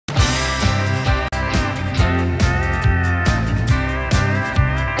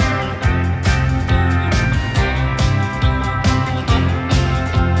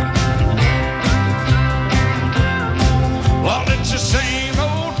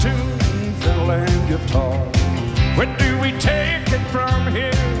guitar. Where do we take it from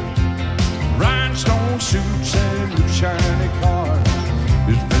here? Rhinestone suits and new shiny cars.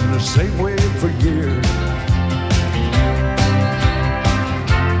 It's been the same way for years.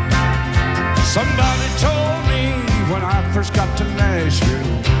 Somebody told me when I first got to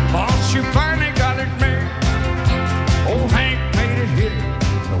Nashville, boss, you finally got it made. Old Hank made it here.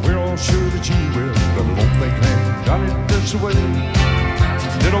 Now we're all sure that you will, but I don't think Hank got it this way.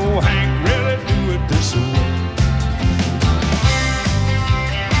 Did old Hank really do it this way?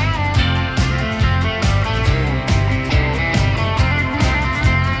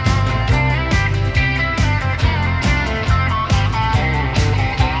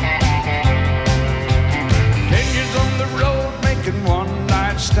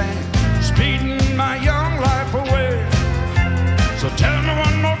 Speeding my young life away. So tell me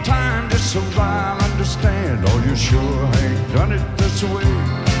one more time, just so I'll understand. Oh, you sure ain't done it this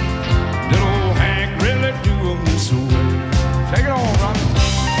way.